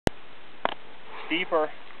deeper,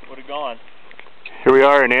 would have gone. Here we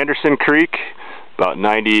are in Anderson Creek, about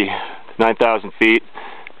 9,000 feet,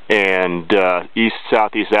 and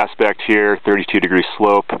east-southeast aspect here, 32-degree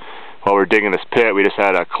slope. While we're digging this pit, we just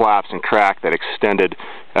had a collapse and crack that extended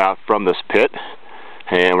out from this pit,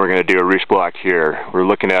 and we're going to do a Rutschblock here. We're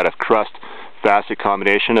looking at a crust facet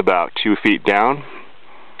combination about 2 feet down.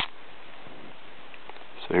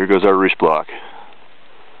 So here goes our Rutschblock.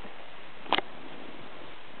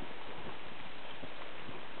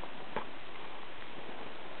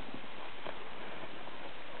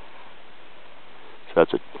 So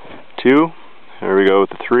that's a 2. There we go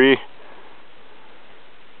with the 3.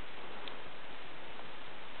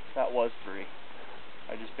 That was 3.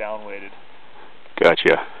 I just downweighted.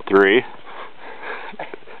 Gotcha. 3.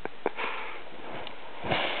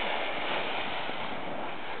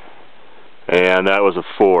 And that was a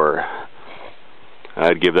 4.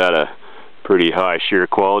 I'd give that a pretty high shear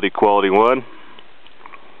quality, quality 1.